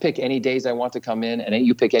I just pick any days I want to come in and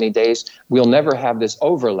you pick any days, we'll never have this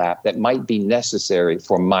overlap that might be necessary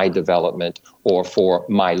for my development or for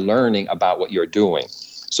my learning about what you're doing.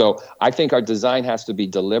 So I think our design has to be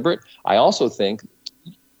deliberate. I also think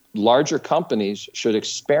larger companies should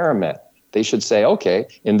experiment. They should say, okay,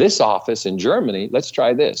 in this office in Germany, let's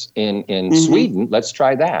try this. In Sweden, let's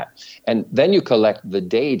try that. And then you collect the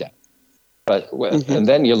data. And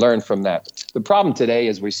then you learn from that. The problem today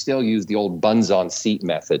is we still use the old buns on seat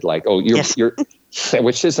method, like, you're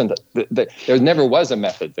which isn't, there never was a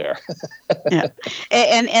method there. Yeah.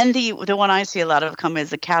 And the one I see a lot of come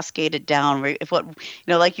is a cascaded down. If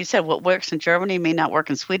like you said, what works in Germany may not work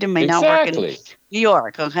in Sweden, may not work in New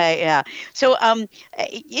York. Okay. Yeah. So,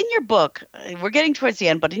 in your book, we're getting towards the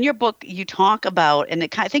end, but in your book, you talk about, and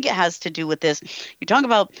I think it has to do with this. You talk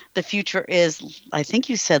about the future is, I think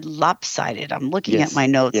you said lopsided. I'm looking at my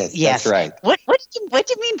notes. Yes, that's right. What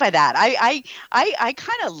do you mean by that? I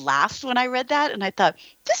kind of laughed when I read that, and I thought,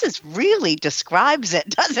 this is really describes it,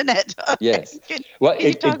 doesn't it? Yes. Can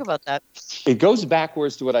you talk about that? It goes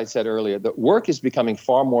backwards to what I said earlier. The work is becoming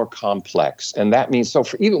far more complex, and that means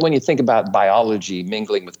even when you think about biology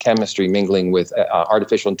mingling with chemistry, mingling with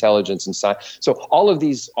artificial intelligence and science, so all of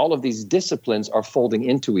these disciplines are folding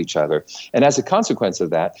into each other, and as a consequence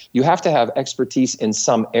of that, you have to have expertise in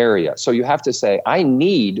some area. So you have to say, I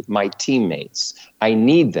need my teammates. I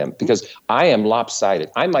need them because I am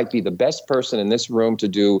lopsided. I might be the best person in this room to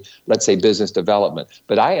do, let's say, business development,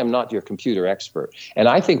 but I am not your computer expert. And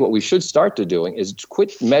I think what we should start to doing is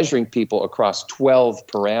quit measuring people across 12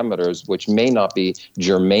 parameters, which may not be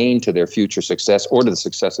germane to their future success or to the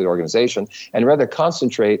success of the organization, and rather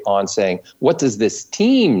concentrate on saying, what does this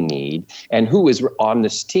team need and who is on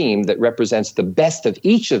this team that represents the best of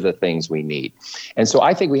each of the things we need. And so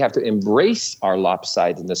I think we have to embrace our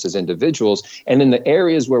lopsidedness as individuals, and in the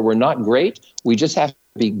areas where we're not great, we just have to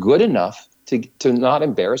be good enough to not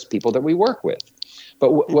embarrass people that we work with.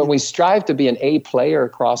 But when we strive to be an A player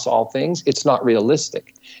across all things, it's not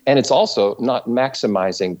realistic. And it's also not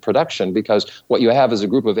maximizing production, because what you have is a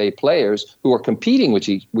group of A players who are competing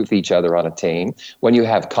with each other on a team. When you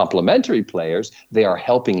have complementary players, they are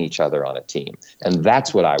helping each other on a team. And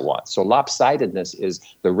that's what I want. So lopsidedness is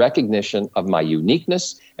the recognition of my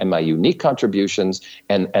uniqueness and my unique contributions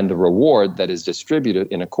and the reward that is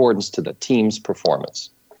distributed in accordance to the team's performance.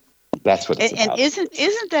 That's what it's about. And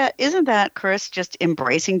isn't that, Chris, just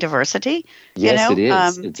embracing diversity? Yes, it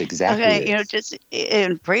is. It's exactly it is. Just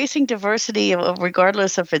embracing diversity,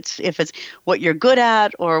 regardless if it's what you're good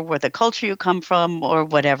at or where the culture you come from or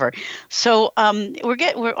whatever. So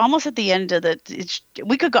we're almost at the end of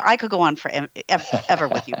I could go on forever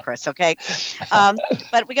with you, Chris. Okay,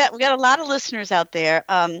 but we got a lot of listeners out there.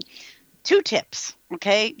 2 tips,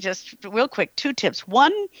 okay? Just real quick, 2 tips.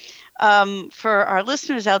 One, for our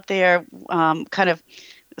listeners out there, kind of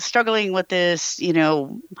struggling with this,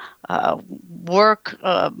 work,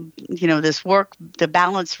 the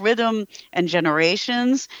balanced rhythm and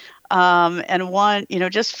generations. And one,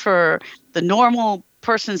 just for the normal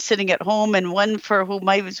person sitting at home, and one for who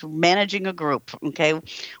might be managing a group, okay?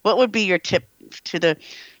 What would be your tip to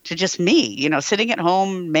just me, sitting at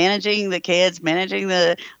home, managing the kids, managing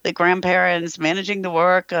the grandparents, managing the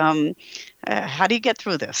work? How do you get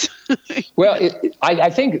through this? Well, I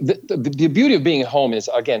think the beauty of being at home is,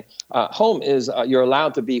 again, home is you're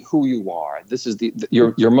allowed to be who you are. This is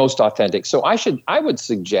your most authentic. So I would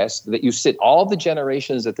suggest that you sit all the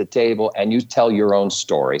generations at the table and you tell your own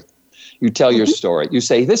story. You tell your story. You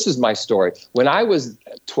say, this is my story. When I was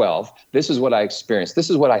 12, this is what I experienced.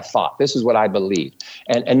 This is what I thought. This is what I believed.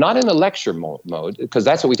 And not in a lecture mode, because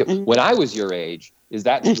that's what we do. When I was your age,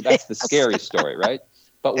 that's the scary story, right?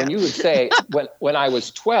 But when you would say, when I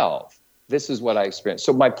was 12, this is what I experienced.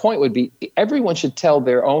 So my point would be, everyone should tell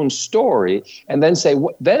their own story, and then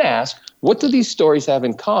ask, what do these stories have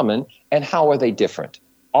in common, and how are they different?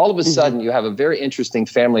 All of a sudden, you have a very interesting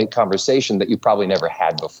family conversation that you probably never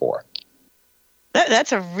had before.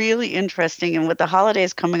 That's a really interesting, and with the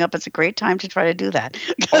holidays coming up, it's a great time to try to do that.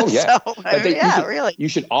 Oh, yeah. Really. You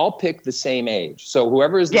should all pick the same age. So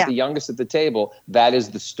whoever is the youngest at the table, that is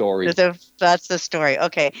the story. That's the story.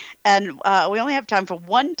 Okay. And we only have time for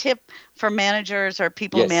one tip for managers or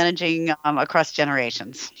people managing across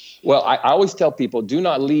generations. Well, I always tell people, do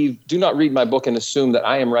not read my book and assume that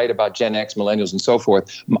I am right about Gen X, millennials, and so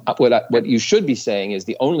forth. What you should be saying is,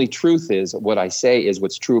 the only truth is what I say is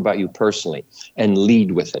what's true about you personally, and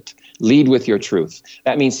lead with it. Lead with your truth.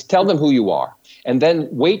 That means tell them who you are, and then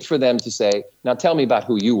wait for them to say, now tell me about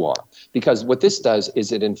who you are. Because what this does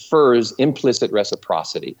is it infers implicit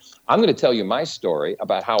reciprocity. I'm going to tell you my story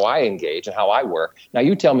about how I engage and how I work. Now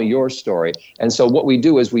you tell me your story. And so what we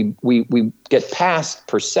do is we get past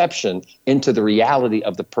perception into the reality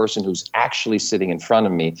of the person who's actually sitting in front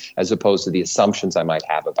of me, as opposed to the assumptions I might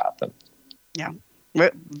have about them. Yeah.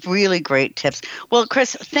 Really great tips. Well,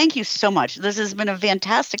 Chris, thank you so much. This has been a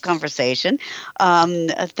fantastic conversation.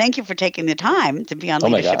 Thank you for taking the time to be on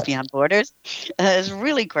Leadership Beyond Borders. It's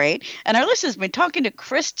really great. And our listeners have been talking to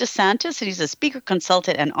Chris DeSantis. He's a speaker,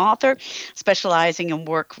 consultant, and author specializing in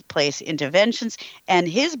workplace interventions. And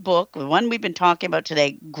his book, the one we've been talking about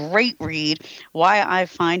today, great read, Why I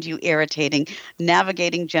Find You Irritating,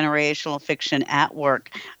 Navigating Generational Fiction at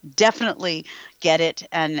Work. Definitely get it,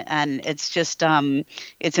 and it's just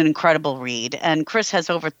it's an incredible read. And Chris has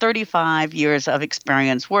over 35 years of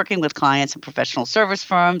experience working with clients and professional service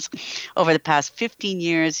firms. Over the past 15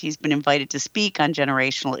 years, he's been invited to speak on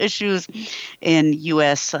generational issues in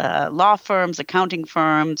U.S. Law firms, accounting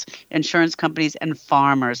firms, insurance companies, and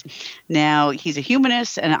farmers. Now, he's a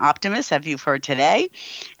humanist and an optimist, as you've heard today.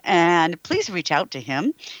 And please reach out to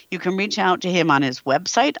him. You can reach out to him on his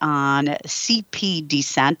website on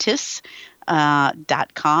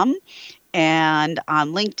cpdesantis.com and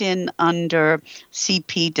on LinkedIn under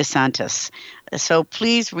CP DeSantis. So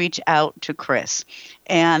please reach out to Chris.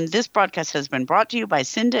 And this broadcast has been brought to you by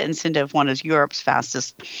Cinda, and Cinda is one of Europe's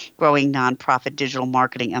fastest growing nonprofit digital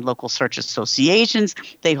marketing and local search associations.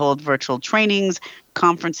 They hold virtual trainings,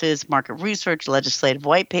 conferences, market research, legislative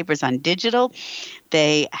white papers on digital.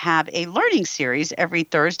 They have a learning series every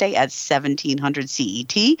Thursday at 1700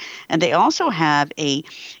 CET, and they also have a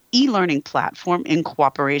e-learning platform in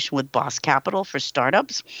cooperation with Boss Capital for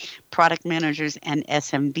startups, product managers, and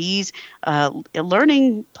SMBs, a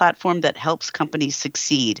learning platform that helps companies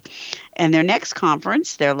succeed. And their next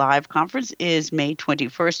conference, their live conference, is May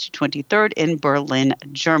 21st to 23rd in Berlin,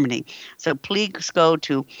 Germany. So please go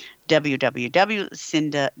to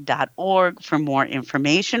www.cinda.org for more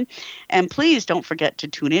information. And please don't forget to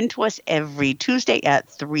tune in to us every Tuesday at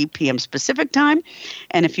 3 p.m. Pacific time.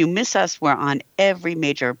 And if you miss us, we're on every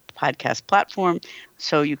major podcast platform,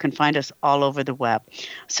 so you can find us all over the web.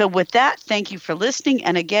 So with that, thank you for listening.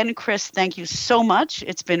 And again, Chris, thank you so much.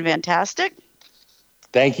 It's been fantastic.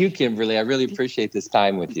 Thank you, Kimberly. I really appreciate this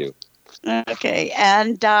time with you. Okay.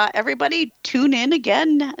 And everybody tune in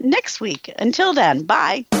again next week. Until then,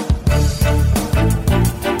 bye.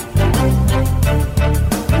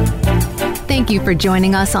 Thank you for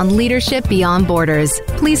joining us on Leadership Beyond Borders.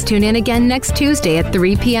 Please tune in again next Tuesday at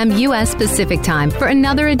 3 p.m. U.S. Pacific Time for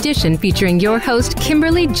another edition featuring your host,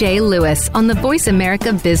 Kimberly J. Lewis, on the Voice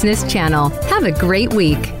America Business Channel. Have a great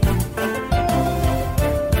week.